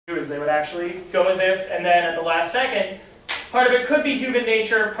is they would actually go as if, and then at the last second, part of it could be human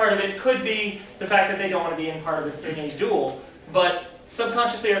nature, part of it could be the fact that they don't want to be in part of it in a duel, but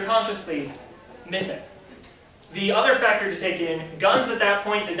subconsciously or consciously, miss it. The other factor to take in, guns at that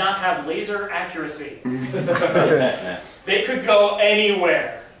point did not have laser accuracy. They could go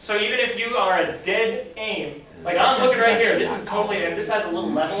anywhere. So even if you are a dead aim, like I'm looking right here, this is totally, and this has a little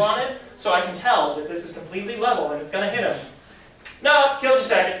level on it, so I can tell that this is completely level and it's going to hit us. No, killed you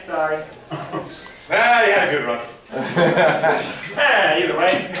second, sorry. Ah, you had a good run. Either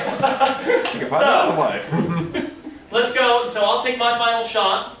way. So, let's go, so I'll take my final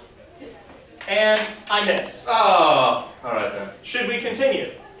shot. And I miss. Oh, alright then. Should we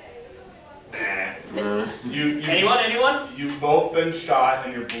continue? Nah. Anyone? You've both been shot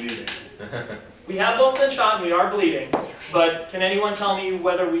and you're bleeding. We have both been shot and we are bleeding, but can anyone tell me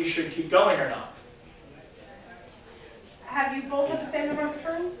whether we should keep going or not? Have you both had the same number of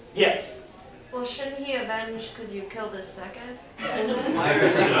turns? Yes. Well, shouldn't he avenge because you killed his second? Sorry. You missed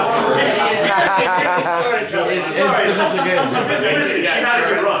it. She had a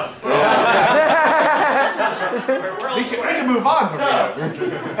good run. We can move on. So,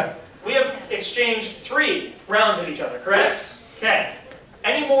 we have exchanged 3 rounds at each other, correct? Yes. Okay.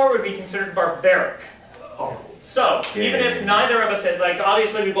 Any more would be considered barbaric. So, even if neither of us had, like,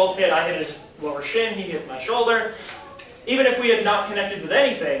 obviously we both hit, I hit his lower shin, he hit my shoulder. Even if we had not connected with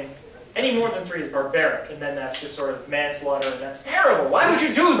anything, any more than 3 is barbaric, and then that's just sort of manslaughter, and that's terrible. Why would you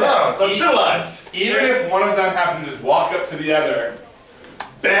do that? No, it's uncivilized. Even if one of them happened to just walk up to the other,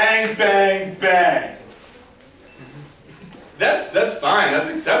 bang, bang, bang. That's fine. That's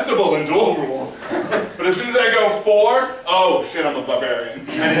acceptable in duel rules. But as soon as I go 4, oh shit, I'm a barbarian.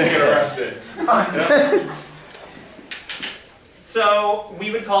 I need to get arrested. Yeah. So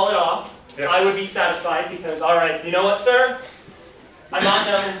we would call it off. Yes. I would be satisfied because, all right, you know what, sir? I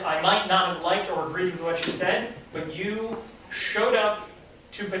might not have liked or agreed with what you said, but you showed up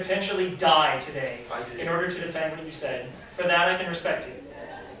to potentially die today in order to defend what you said. For that, I can respect you.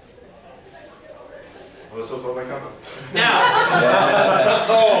 Well, this was what I come up. Now,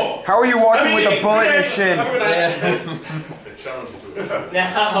 How are you walking with a bullet in your shin?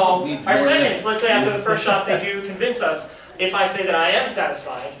 now, our seconds, let's say after the first shot they do convince us. If I say that I am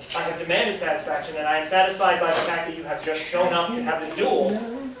satisfied, I have demanded satisfaction, and I am satisfied by the fact that you have just shown up to have this duel,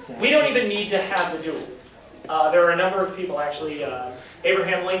 we don't even need to have the duel. There are a number of people, actually,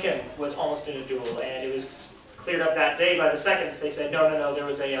 Abraham Lincoln was almost in a duel, and it was cleared up that day by the seconds. They said, no, there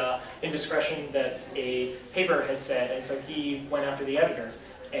was a indiscretion that a paper had said, and so he went after the editor,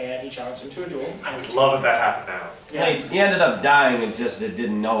 and he challenged him to a duel. I would love if that happened now. Yeah. He ended up dying, it's just it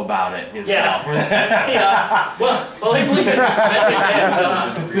didn't know about it himself. Yeah. Well, Abe Lincoln met his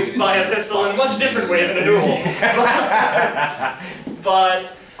end by a pistol in a much different way than a duel. But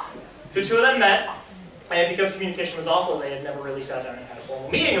the 2 of them met, and because communication was awful, they had never really sat down and had a formal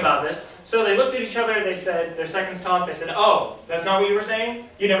meeting about this. So they looked at each other, they said, their seconds talked, they said, oh, that's not what you were saying?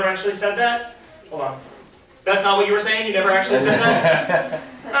 You never actually said that? Hold on. That's not what you were saying? You never actually said that?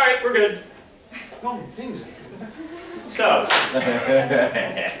 Alright, we're good. So,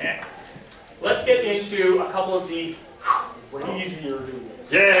 let's get into a couple of the crazier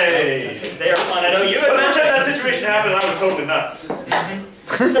duels. Yay! Because they are fun. I know you had Let's pretend mentioned. that situation happened and I was totally nuts.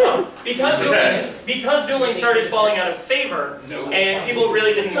 So, because dueling started falling out of favor, and people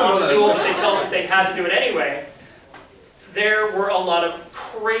really didn't want to duel, but they felt that they had to do it anyway, there were a lot of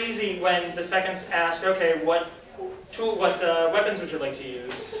crazy when the seconds asked, okay, what weapons would you like to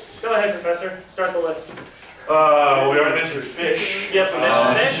use? Go ahead, Professor. Start the list. We already mentioned fish. Yep, we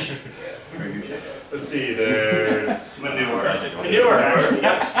mentioned fish. Let's see, there's manure. Manure, actually.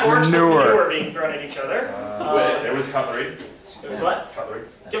 Yep, forks of manure being thrown at each other. There was cutlery. There was what? Cutlery.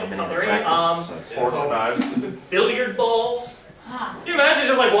 Yep, cutlery. Forks and knives. Billiard balls. Can you imagine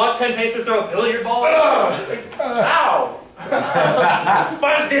just like walk 10 paces, throw a billiard ball? Ow!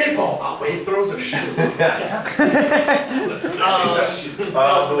 Mine's the 8-ball. Oh, wait, he throws a shoe. So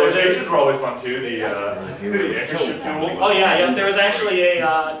the chases were always fun too. The airship duel. Oh yeah. There was actually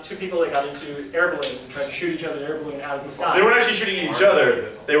 2 people that got into air balloons and tried to shoot each other air balloon out of the sky. So they weren't actually shooting each other.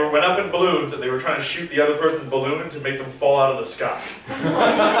 They went up in balloons and they were trying to shoot the other person's balloon to make them fall out of the sky.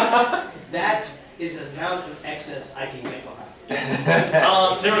 That is an amount of excess I can get behind.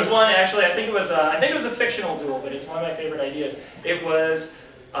 There was one actually. I think it was a fictional duel, but it's one of my favorite ideas. It was.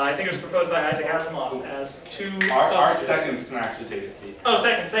 I think it was proposed by Isaac Asimov as 2 Our sausages. seconds can actually take a seat. Oh,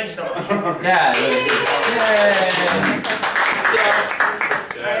 seconds. Thank you so much. Yeah.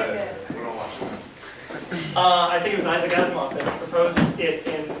 I think it was Isaac Asimov that proposed it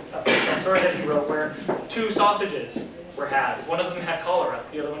in a fictional story that he wrote, where 2 sausages were had. One of them had cholera,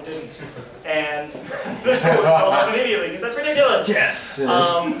 the other one didn't. And the duel was called off immediately, because that's ridiculous. Yes.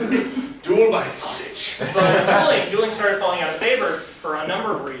 Duel by sausage. But dueling started falling out of favor for a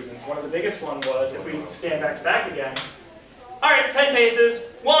number of reasons. One of the biggest one was, if we stand back to back again, alright, 10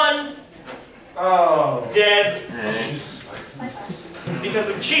 paces, 1, dead. Because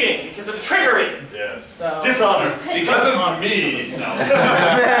of cheating, because of trickery. Yes. So, Dishonor. Because of me.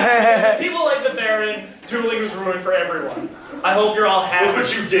 people like the Baron, dueling was ruined for everyone. I hope you're all happy. Look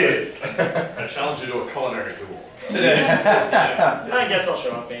what you did. I challenge you to a culinary duel. Today. I guess I'll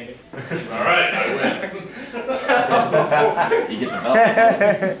show up, maybe. Alright, I win. You get the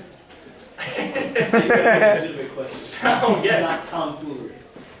belt. So, yes. Not tomfoolery.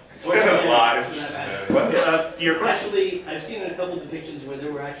 What kind of lies? Your question. Actually, I've seen in a couple depictions where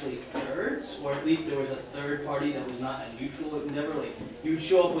there were actually thirds, or at least there was a third party that was not a neutral. It never like you would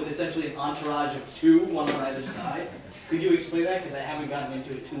show up with essentially an entourage of 2, one on either side. Could you explain that? Because I haven't gotten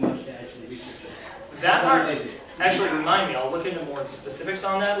into it too much to actually research it. That part, actually remind me, I'll look into more specifics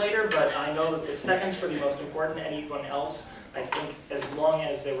on that later, but I know that the seconds were the most important. Anyone else, I think, as long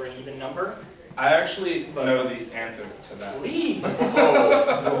as they were an even number. I actually know the answer to that. Please.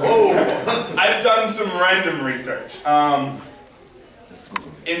 I've done some random research.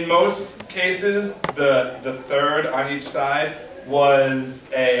 In most cases, the third on each side was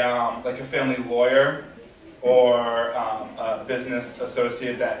a like a family lawyer or a business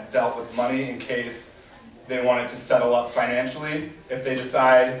associate that dealt with money in case they wanted to settle up financially. If they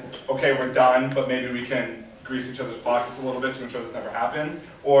decide, okay, we're done, but maybe we can grease each other's pockets a little bit to ensure this never happens.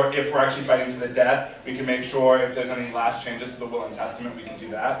 Or if we're actually fighting to the death, we can make sure if there's any last changes to the will and testament, we can do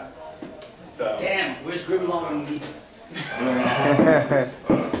that. So. Damn, where's Grimlock on me?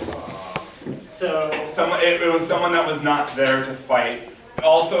 So. It was someone that was not there to fight.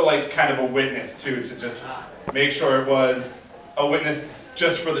 Also, like, kind of a witness, too, to just make sure it was a witness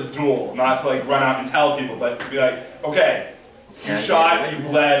just for the duel, not to, like, run out and tell people, but to be like, okay, you shot, you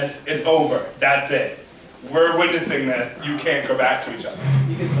bled, it's over, that's it. We're witnessing this, you can't go back to each other.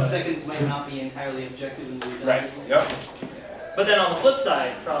 Because the seconds might not be entirely objective in the reason. Right, yep. But then on the flip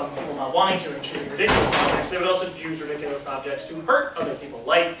side, from people not wanting to and choosing ridiculous objects, they would also use ridiculous objects to hurt other people,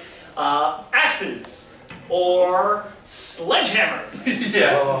 like axes or sledgehammers.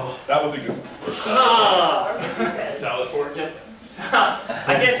 Yes, that was a good one. Salad fork.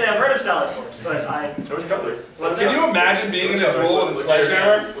 I can't say I've heard of salad forks, but I. There was cutlery. Can you imagine being in a duel with a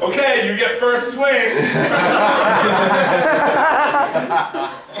sledgehammer? Okay, you get first swing.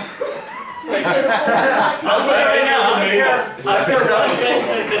 I'll tell you right now, I don't care what offense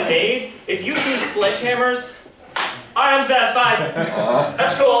has been made. If you choose sledgehammers, alright, I'm satisfied.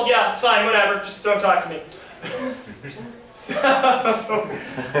 That's cool, yeah, it's fine, whatever. Just don't talk to me. So,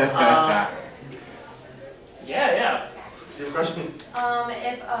 yeah. Your question?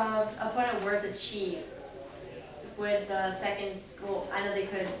 If opponent were to cheat, would the seconds? Well, I know they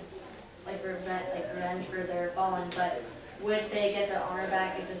could like revenge for their fallen, but would they get their honor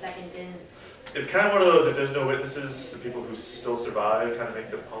back if the second didn't? It's kind of one of those, if there's no witnesses, the people who still survive kind of make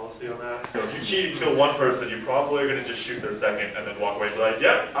the policy on that. So if you cheat and kill one person, you probably are going to just shoot their second and then walk away and be like,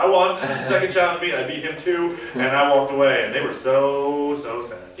 yep, I won, and then the second challenged me, and I beat him too, and I walked away, and they were so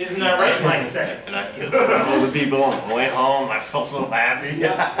sad. Isn't that right? My second. And I killed all the people on the way home. I felt so happy.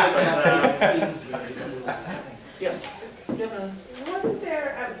 Yeah. Wasn't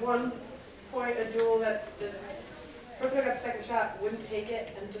there at one point a duel that the person who got the second shot wouldn't take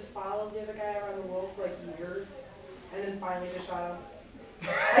it and just followed the other guy around the world for like years, and then finally just shot him?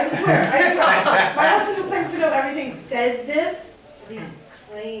 I swear. My husband claims to know everything said this, but he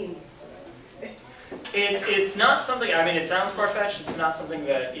claims to know. It's not something, I mean, it sounds far-fetched, it's not something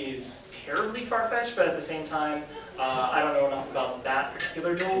that is terribly far-fetched, but at the same time, I don't know enough about that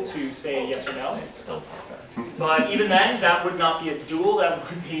particular duel to say yes or no. It's still far-fetched. But even then, that would not be a duel, that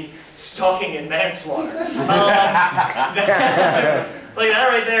would be stalking and manslaughter. Like that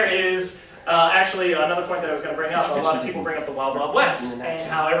right there is actually another point that I was going to bring up. A lot of people bring up the Wild Wild West and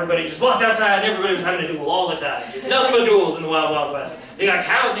how everybody just walked outside and everybody was having a duel all the time. Just nothing but duels in the Wild Wild West. They got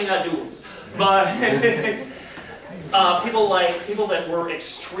cows and they got duels. But people that were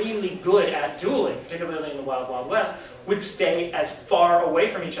extremely good at dueling, particularly in the Wild Wild West, would stay as far away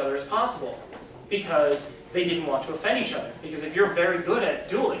from each other as possible because they didn't want to offend each other. Because if you're very good at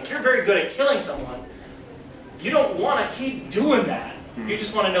dueling, if you're very good at killing someone, you don't want to keep doing that. You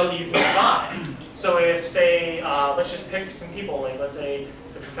just want to know that you can get by. So if, say, let's just pick some people, like let's say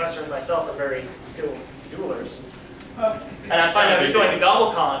the professor and myself are very skilled duelers, and I find out he's going to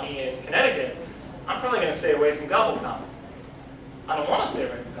GobbleCon in Connecticut, I'm probably going to stay away from GobbleCon. I don't want to stay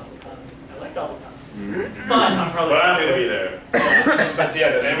away from GobbleCon. I like GobbleCon. But I'm probably. But I'm gonna be there. But yeah,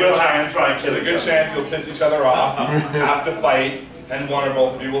 there's a And good we'll have to chance. try and kill There's a each good other. chance you'll piss each other off, have to fight, and one or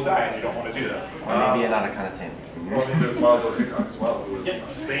both of you will die, and you don't want to do this. Or maybe another kind of team. Well, I mean, there's Miles Hickok as well, who was a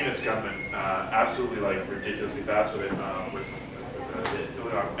famous gunman, absolutely like ridiculously fast with it, with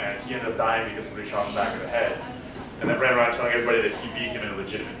and he ended up dying because somebody shot him back in the head, and then ran around telling everybody that he beat him in a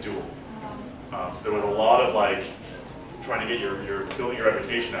legitimate duel. So there was a lot of like trying to get your building your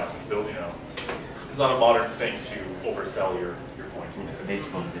reputation up, and build, it's not a modern thing to oversell your point.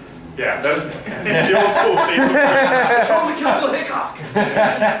 Facebook did. Yeah, that's the old school Facebook. I totally killed Bill Hickok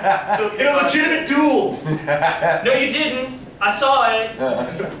in a legitimate duel. No, you didn't. I saw it.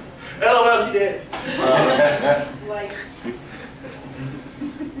 LOL, you did. Like,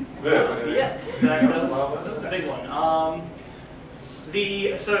 Yeah, that's the big one.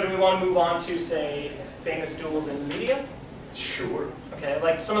 So do we want to move on to, say, famous duels in media? Sure. Okay,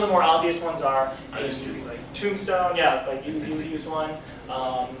 like some of the more obvious ones are I just use like Tombstone. Yeah, like you would use one.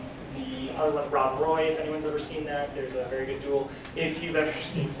 The other one, Rob Roy. If anyone's ever seen that, there's a very good duel. If you've ever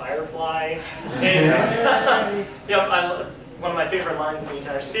seen Firefly, it's yep. One of my favorite lines in the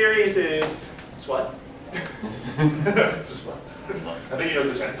entire series is "Swat." It's just fun. I think he knows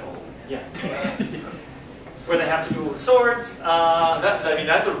which end to hold. Yeah. Where they have to duel with swords. I mean,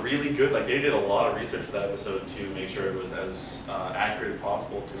 that's a really good, like, they did a lot of research for that episode to make sure it was as accurate as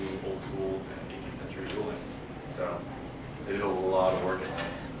possible to old school and 18th century dueling. So, they did a lot of work in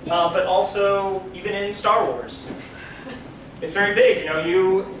that. But also, even in Star Wars, it's very big.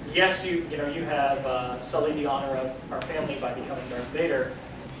 You have sullied the honor of our family by becoming Darth Vader.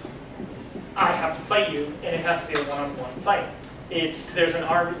 I have to fight you, and it has to be a one-on-one fight. There's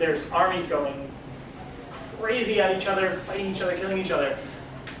armies going crazy at each other, fighting each other, killing each other,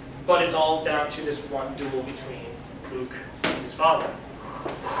 but it's all down to this one duel between Luke and his father,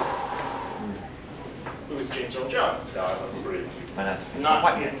 who is James Earl Jones. No, I wasn't pretty. Not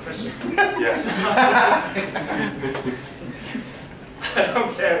Hayden Christensen. Yes. I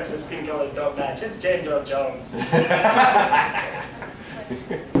don't care if the skin colors don't match. It's James Earl Jones.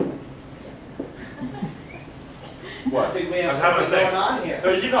 What? I think we have I'm having a something thing. going on here. No,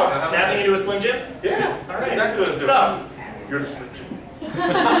 you keep talking. Snapping into a Slim Jim? Yeah. All That's right. exactly what I'm doing. So, You're the Slim Jim. and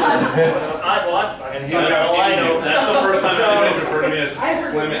That's all I know. That's the first time anybody's referred to me as I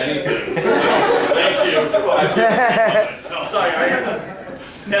heard slim you. anything. Thank you. So, Sorry, are you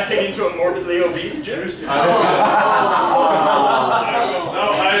snapping into a morbidly obese juice? no, I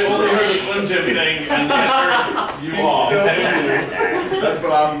only heard the Slim Jim thing, and I heard you all. That's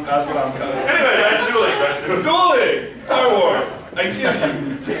what I'm cutting. Anyway, back to dueling. Dueling! Star Wars! I kill you!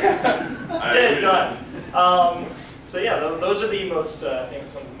 Dead done. So yeah, those are the most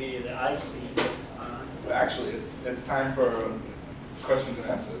famous ones in media that I've seen. Actually, it's time for questions and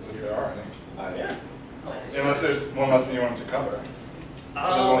answers, if there are any. Yeah. Unless there's one less than you wanted to cover. There's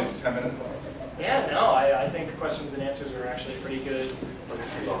only 10 minutes left. Yeah, no, I think questions and answers are actually pretty good.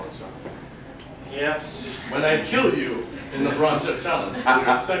 Yes. When I kill you in the bronze jet challenge, for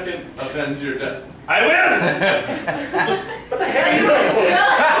your second avenge your death. I win! What the heck are you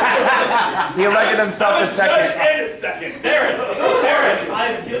doing? He elected himself a second. And a second. Baron,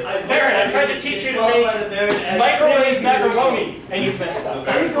 Baron, I tried to teach you to make microwave macaroni, and you messed up. I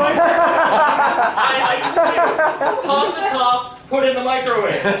just did. Pop the top, put in the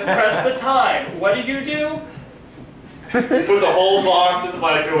microwave, press the time. What did you do? Put the whole box in the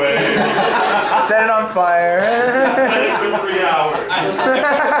microwave. Set it on fire. Set it for 3 hours. I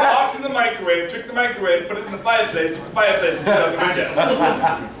put the box in the microwave, took the microwave, put it in the fireplace, took the fireplace, and put it out the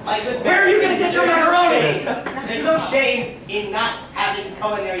window. My good Where are you going to get your macaroni? There's no shame in not having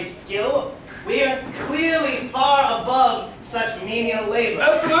culinary skill. We are clearly far above such menial labor.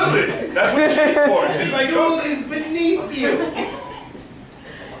 Absolutely! That's what she's for. She's my The go. duel is beneath you.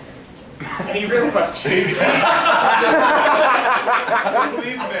 Any real questions? The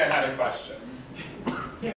policeman had a question.